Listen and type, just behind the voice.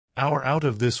Our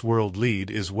out-of-this-world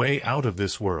lead is way out of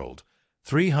this world,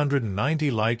 390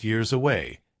 light-years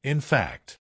away, in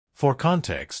fact. For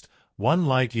context, 1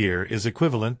 light-year is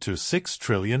equivalent to 6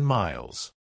 trillion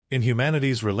miles. In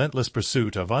humanity's relentless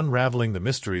pursuit of unraveling the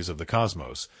mysteries of the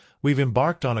cosmos, we've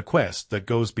embarked on a quest that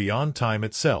goes beyond time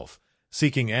itself,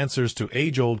 seeking answers to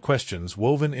age-old questions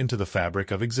woven into the fabric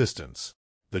of existence.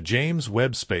 The James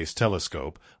Webb Space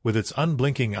Telescope, with its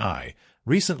unblinking eye,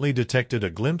 recently detected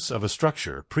a glimpse of a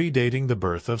structure predating the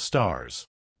birth of stars.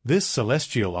 This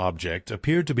celestial object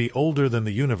appeared to be older than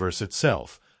the universe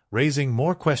itself, raising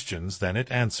more questions than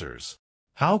it answers.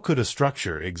 How could a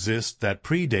structure exist that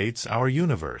predates our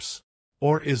universe?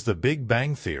 Or is the Big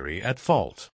Bang Theory at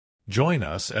fault? Join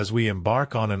us as we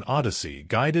embark on an odyssey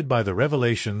guided by the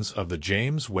revelations of the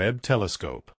James Webb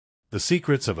Telescope. The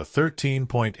secrets of a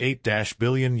 13.8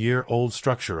 billion-year-old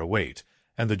structure await,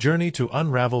 and the journey to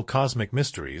unravel cosmic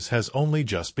mysteries has only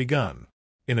just begun.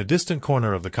 In a distant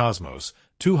corner of the cosmos,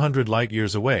 200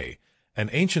 light-years away, an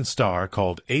ancient star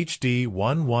called HD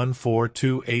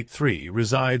 114283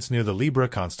 resides near the Libra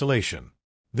constellation.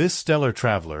 This stellar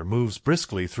traveler moves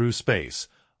briskly through space,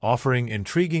 offering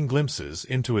intriguing glimpses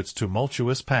into its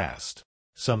tumultuous past.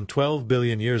 Some 12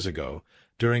 billion years ago,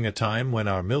 during a time when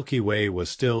our Milky Way was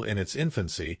still in its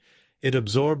infancy, it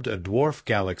absorbed a dwarf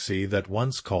galaxy that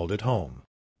once called it home.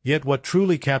 Yet what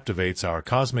truly captivates our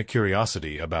cosmic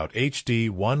curiosity about HD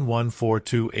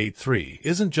 114283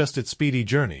 isn't just its speedy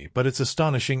journey but its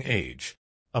astonishing age.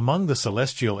 Among the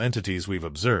celestial entities we've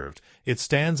observed, it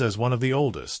stands as one of the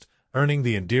oldest, earning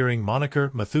the endearing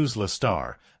moniker Methuselah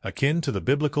star, akin to the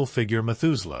biblical figure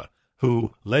Methuselah,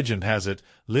 who, legend has it,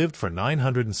 lived for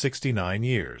 969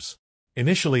 years.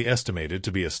 Initially estimated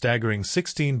to be a staggering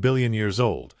 16 billion years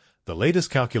old, the latest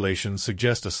calculations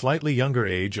suggest a slightly younger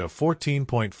age of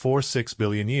 14.46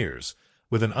 billion years,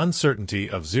 with an uncertainty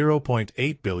of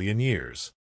 0.8 billion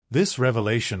years. This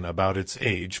revelation about its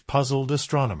age puzzled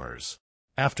astronomers.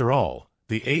 After all,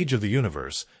 the age of the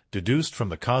universe, deduced from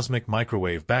the cosmic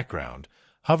microwave background,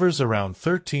 hovers around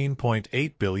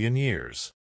 13.8 billion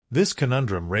years. This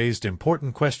conundrum raised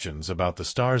important questions about the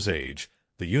star's age,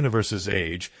 the universe's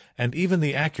age, and even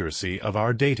the accuracy of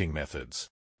our dating methods.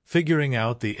 Figuring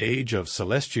out the age of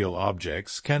celestial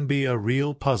objects can be a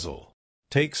real puzzle.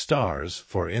 Take stars,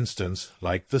 for instance,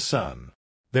 like the sun.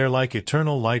 They're like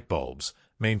eternal light bulbs,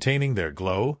 maintaining their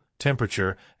glow,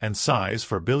 temperature, and size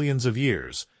for billions of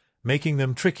years, making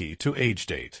them tricky to age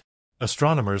date.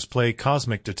 Astronomers play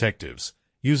cosmic detectives,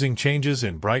 using changes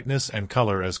in brightness and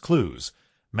color as clues,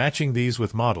 matching these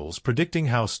with models predicting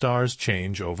how stars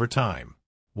change over time.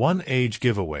 One age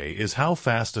giveaway is how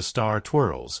fast a star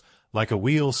twirls. Like a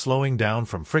wheel slowing down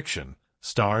from friction,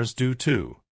 stars do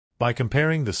too. By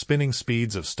comparing the spinning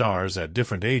speeds of stars at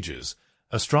different ages,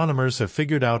 astronomers have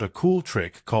figured out a cool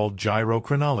trick called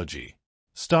gyrochronology.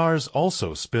 Stars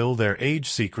also spill their age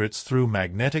secrets through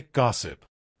magnetic gossip.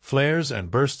 Flares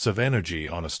and bursts of energy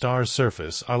on a star's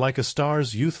surface are like a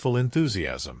star's youthful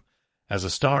enthusiasm. As a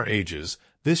star ages,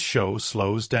 this show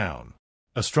slows down.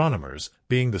 Astronomers,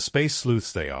 being the space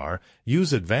sleuths they are,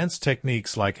 use advanced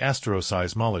techniques like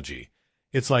astroseismology.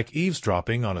 It's like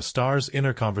eavesdropping on a star's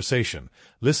inner conversation,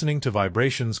 listening to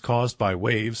vibrations caused by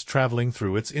waves traveling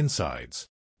through its insides.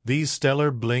 These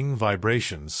stellar bling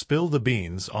vibrations spill the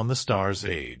beans on the star's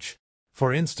age.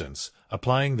 For instance,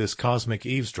 applying this cosmic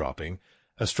eavesdropping,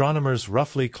 astronomers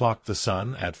roughly clocked the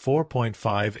sun at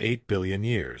 4.58 billion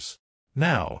years.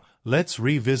 Now, let's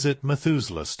revisit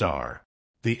Methuselah star.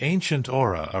 The ancient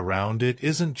aura around it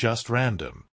isn't just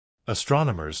random.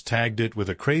 Astronomers tagged it with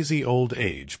a crazy old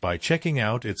age by checking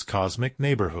out its cosmic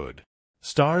neighborhood.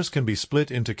 Stars can be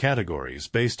split into categories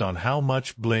based on how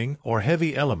much bling or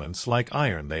heavy elements like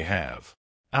iron they have.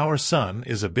 Our Sun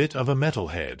is a bit of a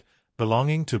metalhead,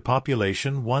 belonging to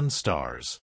population 1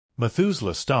 stars.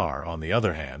 Methuselah star, on the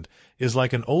other hand, is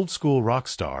like an old-school rock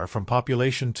star from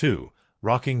population 2,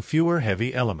 rocking fewer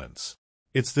heavy elements.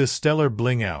 It's this stellar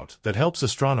bling-out that helps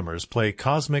astronomers play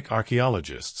cosmic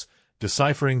archaeologists,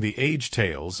 deciphering the age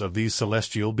tales of these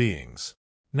celestial beings.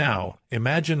 Now,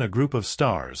 imagine a group of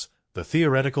stars, the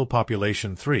theoretical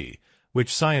population 3,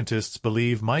 which scientists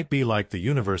believe might be like the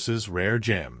universe's rare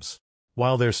gems.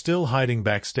 While they're still hiding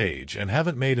backstage and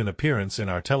haven't made an appearance in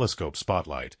our telescope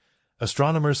spotlight,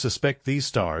 astronomers suspect these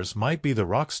stars might be the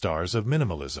rock stars of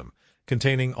minimalism,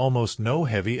 containing almost no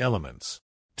heavy elements.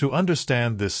 To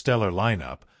understand this stellar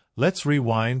lineup, let's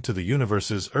rewind to the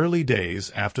universe's early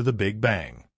days after the Big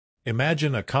Bang.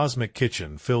 Imagine a cosmic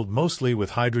kitchen filled mostly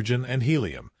with hydrogen and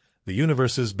helium, the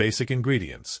universe's basic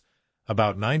ingredients.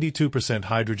 about 92%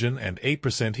 hydrogen and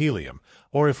 8% helium,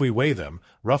 or if we weigh them,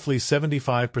 roughly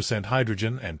 75%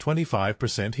 hydrogen and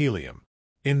 25% helium.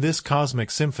 In this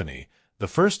cosmic symphony, the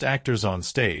first actors on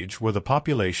stage were the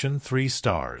population 3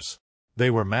 stars. They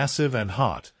were massive and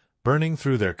hot, burning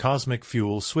through their cosmic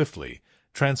fuel swiftly,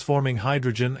 transforming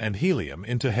hydrogen and helium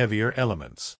into heavier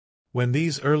elements. When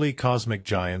these early cosmic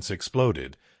giants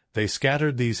exploded, they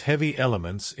scattered these heavy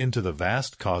elements into the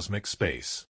vast cosmic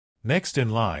space. Next in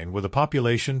line were the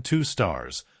population 2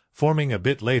 stars, forming a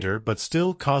bit later but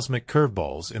still cosmic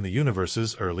curveballs in the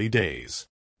universe's early days.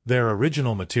 Their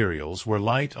original materials were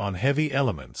light on heavy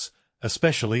elements,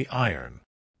 especially iron.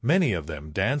 Many of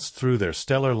them danced through their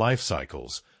stellar life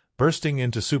cycles, bursting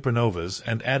into supernovas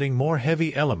and adding more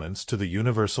heavy elements to the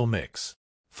universal mix.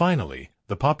 Finally,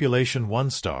 the population 1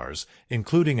 stars,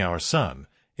 including our Sun,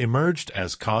 emerged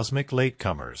as cosmic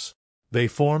latecomers. They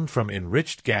formed from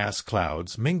enriched gas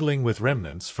clouds mingling with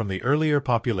remnants from the earlier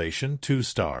population 2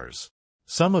 stars.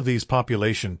 Some of these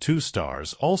population 2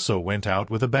 stars also went out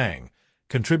with a bang,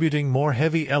 contributing more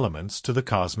heavy elements to the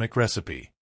cosmic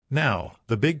recipe. Now,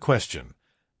 the big question.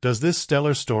 Does this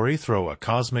stellar story throw a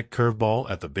cosmic curveball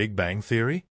at the Big Bang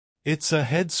Theory? It's a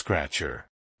head-scratcher.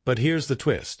 But here's the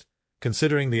twist.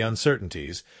 Considering the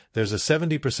uncertainties, there's a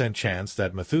 70% chance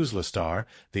that Methuselah star,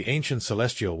 the ancient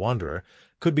celestial wanderer,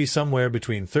 could be somewhere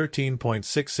between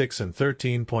 13.66 and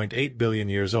 13.8 billion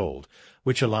years old,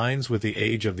 which aligns with the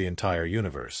age of the entire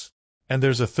universe. And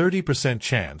there's a 30%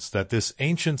 chance that this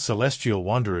ancient celestial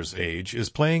wanderer's age is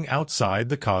playing outside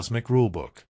the cosmic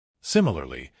rulebook.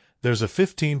 Similarly, there's a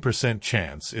 15%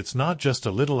 chance it's not just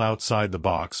a little outside the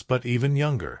box but even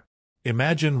younger.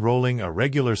 Imagine rolling a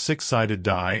regular 6-sided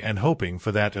die and hoping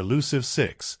for that elusive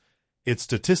 6. It's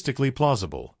statistically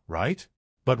plausible, right?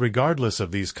 But regardless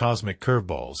of these cosmic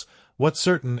curveballs, what's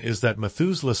certain is that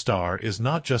Methuselah star is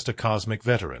not just a cosmic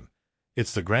veteran.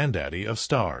 It's the granddaddy of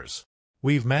stars.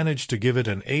 We've managed to give it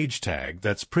an age tag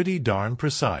that's pretty darn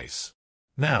precise.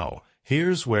 Now,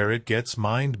 here's where it gets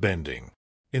mind-bending.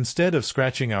 Instead of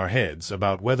scratching our heads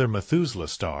about whether Methuselah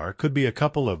star could be a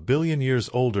couple of billion years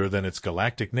older than its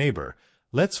galactic neighbor,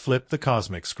 let's flip the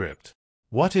cosmic script.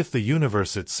 What if the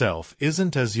universe itself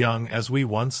isn't as young as we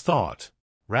once thought?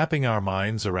 Wrapping our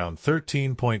minds around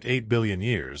 13.8 billion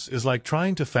years is like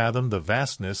trying to fathom the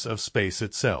vastness of space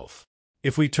itself.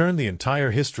 If we turn the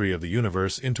entire history of the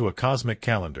universe into a cosmic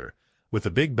calendar, with the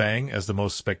Big Bang as the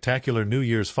most spectacular New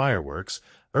Year's fireworks,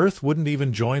 Earth wouldn't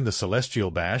even join the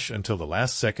celestial bash until the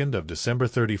last second of December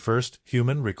 31st,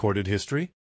 human recorded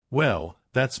history? Well,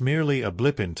 that's merely a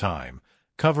blip in time,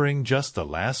 covering just the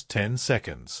last 10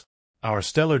 seconds. Our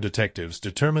stellar detectives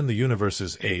determine the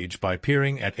universe's age by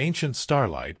peering at ancient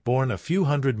starlight born a few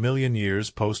hundred million years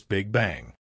post-Big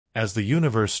Bang. As the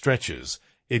universe stretches,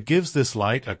 it gives this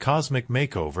light a cosmic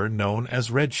makeover known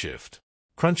as redshift.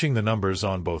 Crunching the numbers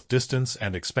on both distance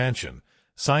and expansion,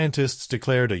 scientists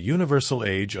declared a universal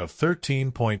age of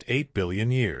 13.8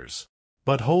 billion years.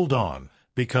 But hold on,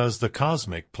 because the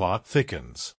cosmic plot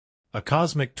thickens. A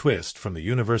cosmic twist from the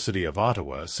University of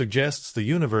Ottawa suggests the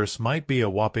universe might be a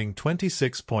whopping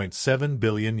 26.7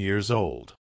 billion years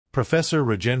old. Professor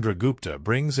Rajendra Gupta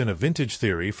brings in a vintage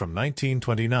theory from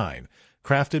 1929,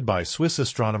 crafted by Swiss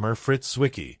astronomer Fritz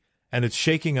Zwicky, and it's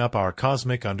shaking up our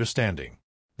cosmic understanding.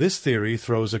 This theory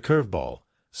throws a curveball,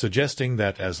 suggesting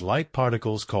that as light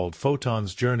particles called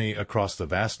photons journey across the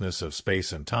vastness of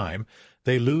space and time,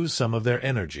 they lose some of their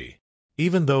energy.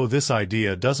 Even though this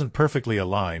idea doesn't perfectly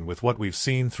align with what we've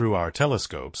seen through our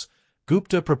telescopes,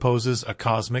 Gupta proposes a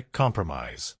cosmic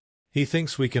compromise. He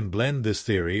thinks we can blend this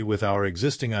theory with our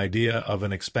existing idea of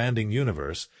an expanding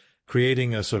universe,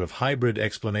 creating a sort of hybrid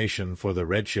explanation for the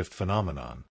redshift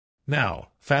phenomenon. Now,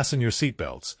 fasten your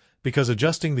seatbelts, because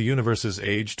adjusting the universe's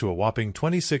age to a whopping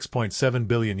 26.7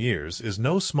 billion years is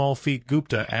no small feat.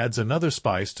 Gupta adds another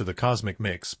spice to the cosmic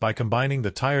mix by combining the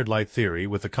tired light theory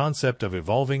with the concept of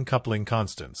evolving coupling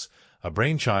constants, a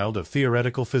brainchild of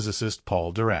theoretical physicist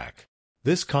Paul Dirac.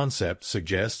 This concept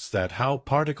suggests that how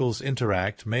particles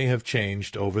interact may have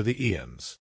changed over the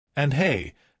eons. And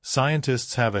hey,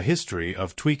 scientists have a history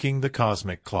of tweaking the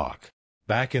cosmic clock.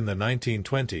 Back in the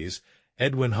 1920s,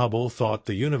 Edwin Hubble thought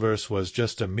the universe was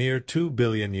just a mere 2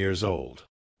 billion years old.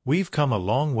 We've come a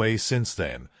long way since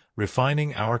then,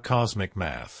 refining our cosmic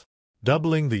math.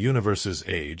 Doubling the universe's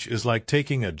age is like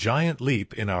taking a giant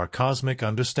leap in our cosmic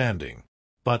understanding.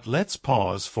 But let's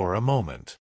pause for a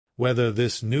moment. Whether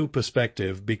this new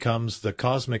perspective becomes the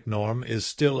cosmic norm is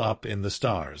still up in the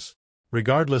stars.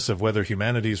 Regardless of whether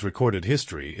humanity's recorded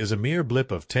history is a mere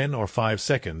blip of 10 or 5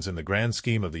 seconds in the grand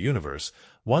scheme of the universe,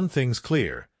 one thing's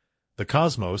clear. The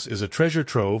cosmos is a treasure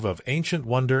trove of ancient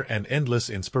wonder and endless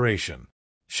inspiration.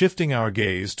 Shifting our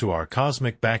gaze to our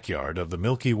cosmic backyard of the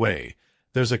Milky Way,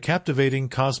 there's a captivating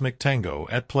cosmic tango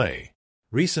at play.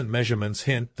 Recent measurements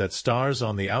hint that stars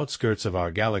on the outskirts of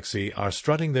our galaxy are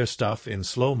strutting their stuff in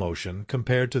slow motion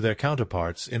compared to their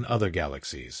counterparts in other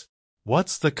galaxies.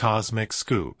 What's the cosmic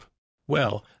scoop?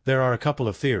 Well, there are a couple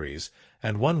of theories,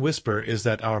 and one whisper is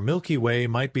that our Milky Way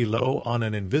might be low on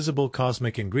an invisible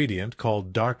cosmic ingredient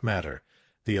called dark matter,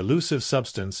 the elusive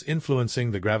substance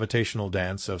influencing the gravitational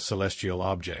dance of celestial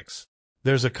objects.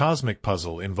 There's a cosmic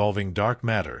puzzle involving dark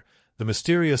matter, the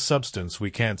mysterious substance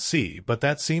we can't see but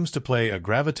that seems to play a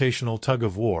gravitational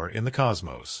tug-of-war in the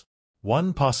cosmos.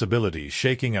 One possibility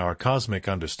shaking our cosmic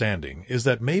understanding is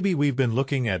that maybe we've been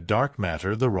looking at dark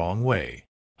matter the wrong way.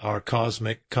 Our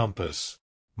cosmic compass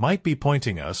might be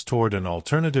pointing us toward an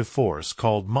alternative force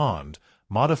called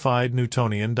modified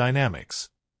Newtonian dynamics.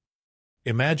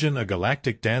 Imagine a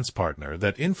galactic dance partner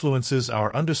that influences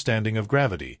our understanding of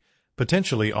gravity,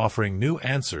 potentially offering new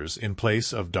answers in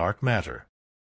place of dark matter.